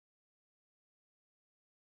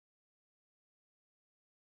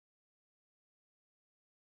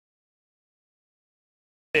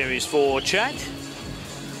Series for Chad.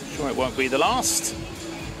 Sure it won't be the last.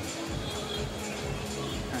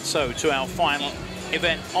 And so to our final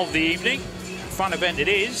event of the evening. Fun event it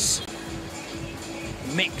is.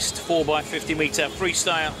 Mixed 4x50 meter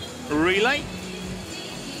freestyle relay.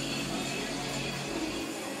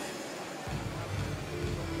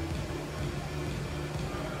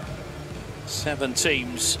 Seven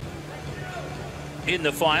teams in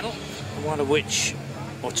the final, one of which,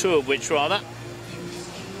 or two of which rather,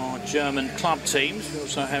 are German club teams. We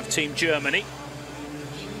also have Team Germany,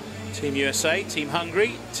 Team USA, Team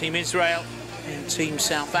Hungary, Team Israel and Team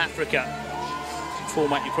South Africa.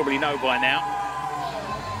 Format you probably know by now.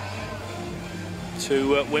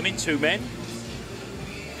 Two women, two men.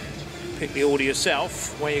 Pick the order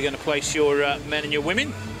yourself where you're going to place your men and your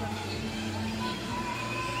women.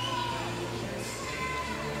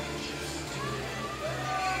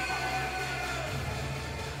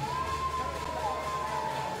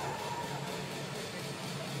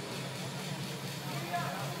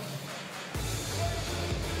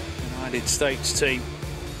 United States team.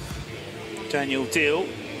 Daniel Diehl,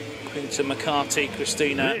 Quintin, McCarty,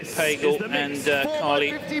 Kristina, Paegle and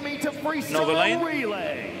Carly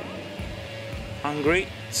Novelline. Hungary,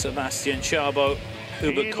 Sebastian Chabo,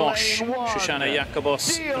 Hubert Koch, Shoshana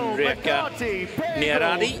Jakobos, Andreka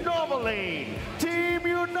Nieradi. Novelline, Team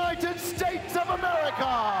United States of America.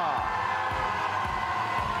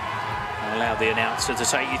 I'll allow the announcer to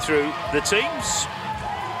take you through the teams.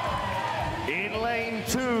 In lane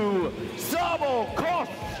 2, Sabo, Koch,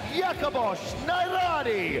 Jakobos,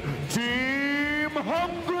 Nieradi, Team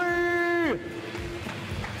Hungary.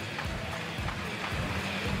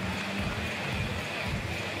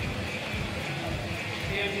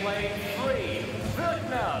 In lane 3,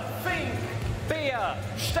 Wildner, Fink, Beer,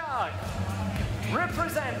 Stark.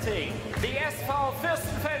 Representing the SV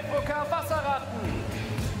Fürstenfeldbrucker Wasserratten.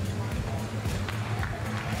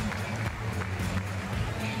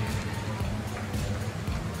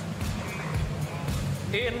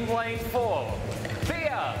 In lane 4,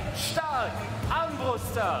 Beer, Stark,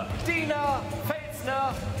 Armbruster, Diener,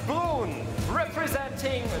 Felsner, Brun,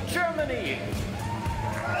 representing Germany.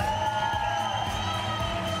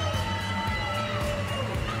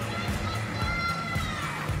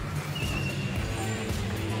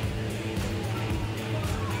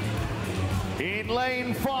 In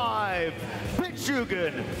lane 5,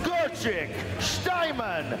 Pichugan, Gorchik,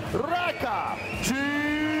 Steinman, Raka,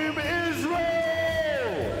 Team Israel.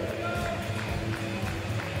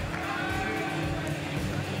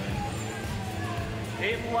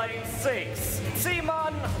 In lane 6,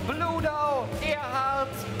 Simon, Bludau, Erhard,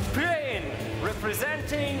 Plain,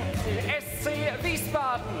 representing SC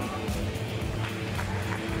Wiesbaden.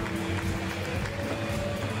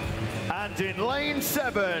 And in lane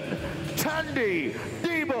 7, Tandy,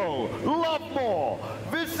 Diehl, Lovemore,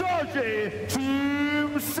 Visage,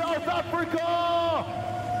 Team South Africa.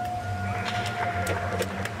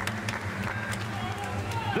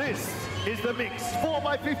 This is the mixed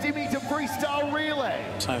 4x50 meter freestyle relay.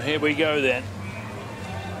 So here we go then.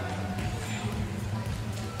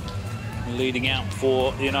 Leading out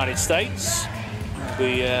for the United States will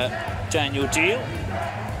be Daniel Diehl,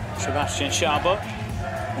 Sebastian Chabo.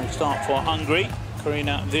 We'll start for Hungary,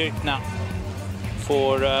 Karina Virkner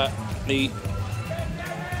for the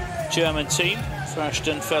German team,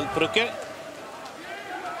 Fürstenfeldbrucker.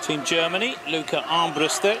 Team Germany, Luca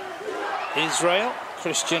Armbruster. Israel,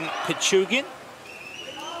 Christian Pichugin.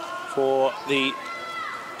 For the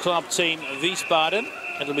club team Wiesbaden,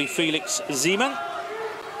 it'll be Felix Zeman.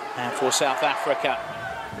 And for South Africa,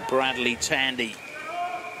 Bradley Tandy.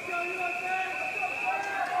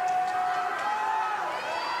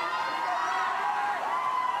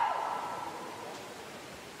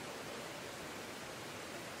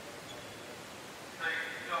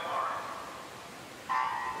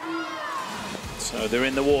 So they're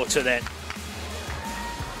in the water then.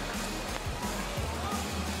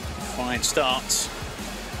 Fine starts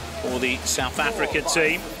for the South African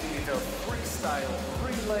team.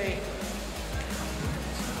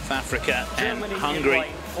 South Africa and Hungary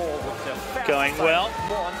going well.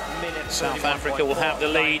 South Africa will have the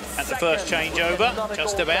lead at the first changeover,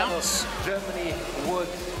 just about.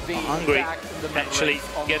 Hungary actually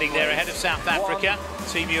getting there ahead of South Africa.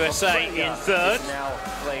 Team USA in third. Now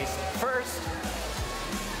placed first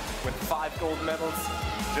with 5 gold medals.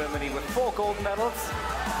 Germany with 4 gold medals.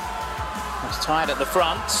 It's tied at the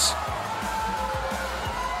front.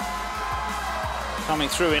 Coming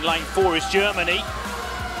through in lane 4 is Germany.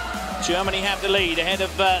 Germany have the lead ahead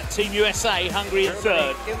of Team USA, Hungary in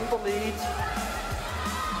third. In the lead.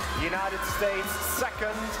 United States second,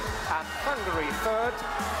 and Hungary third.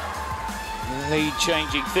 Lead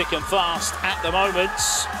changing thick and fast at the moment.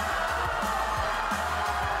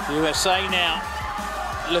 USA now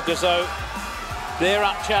look as though they're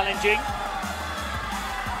up challenging.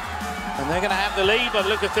 And they're going to have the lead by the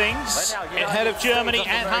look of things, ahead of Germany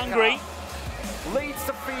and Hungary. Leads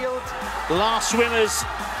the field. Last swimmers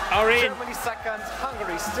are in. Germany second,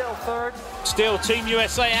 Hungary still third. Still Team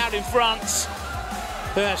USA out in front.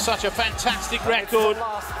 They have such a fantastic record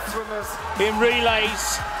in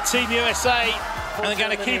relays. Team USA, and they're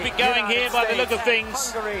going to keep it going here by the look of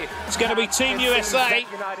things. It's going to be Team USA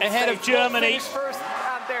ahead of Germany.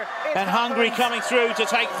 And Hungary coming through to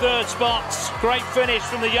take third spots. Great finish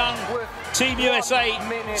from the young Team USA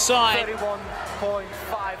side.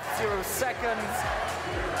 31.50 seconds.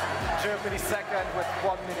 Germany second with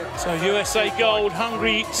 1 minute. So USA gold,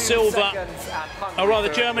 Hungary silver. Or rather,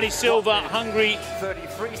 Germany silver, Hungary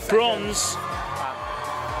bronze.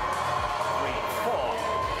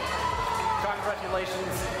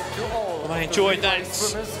 Congratulations to all. I enjoyed that.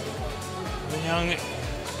 The young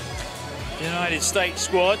United States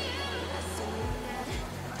squad.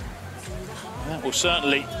 That will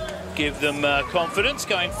certainly give them confidence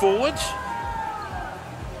going forward.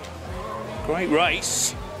 Great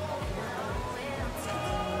race.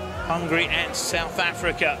 Hungary and South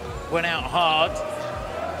Africa went out hard.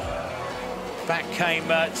 Back came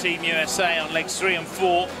Team USA on legs 3 and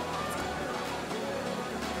 4.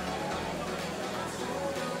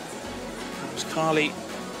 It was Carly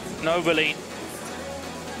Novelline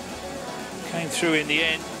came through in the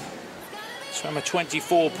end. Swam a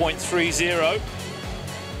 24.30.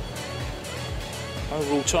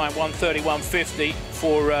 Overall time 1:31.50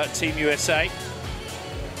 for Team USA.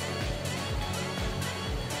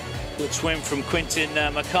 Good swim from Quintin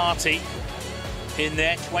McCarty in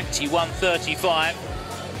there, 21.35.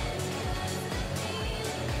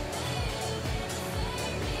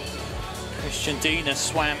 Kristina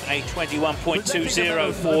swam a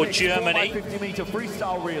 21.20 for Germany. 4x50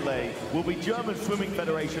 freestyle relay will be German Swimming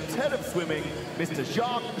Federation's head of swimming, Mr.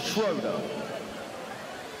 Jacques Schroeder.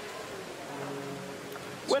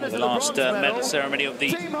 So the last medal ceremony of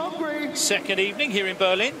the second evening here in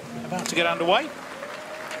Berlin, about to get underway.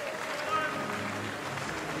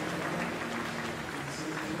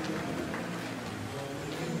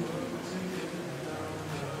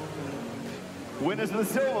 Winners of the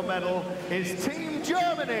silver medal is Team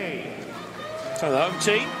Germany. So the home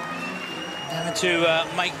team having to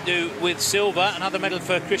make do with silver. Another medal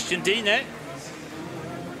for Kristina.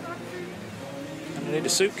 And they need a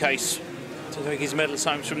suitcase to take his medals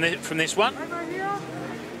home from this one.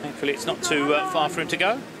 Thankfully, it's not too far for him to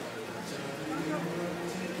go.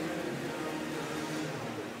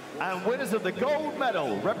 And winners of the gold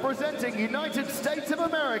medal, representing United States of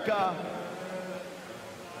America,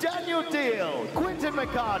 Diehl, Quintin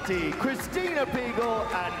McCarty, Kristina Paegle,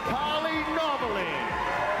 and Carly Novelline.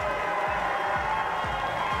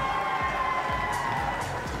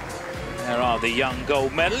 There are the young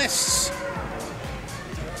gold medalists.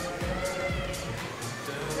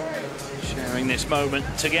 Sharing this moment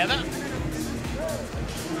together.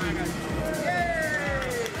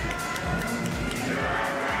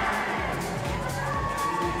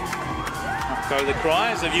 Up go the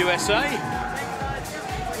cries of USA.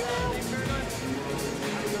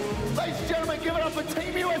 Ladies and gentlemen, give it up for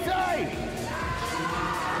Team USA!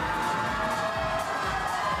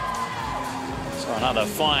 So another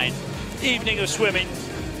fine evening of swimming.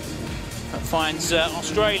 That finds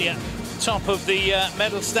Australia top of the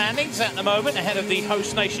medal standings at the moment, ahead of the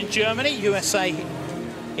host nation Germany. USA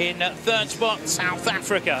in third spot, South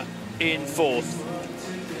Africa in fourth.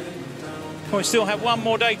 We still have one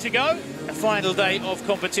more day to go. A final day of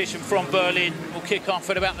competition from Berlin will kick off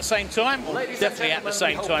at about the same time, or definitely at the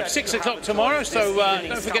same time. 6 o'clock tomorrow, so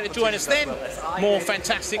don't forget to join us then. More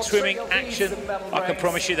fantastic swimming action, I can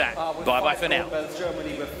promise you that. Bye-bye for now.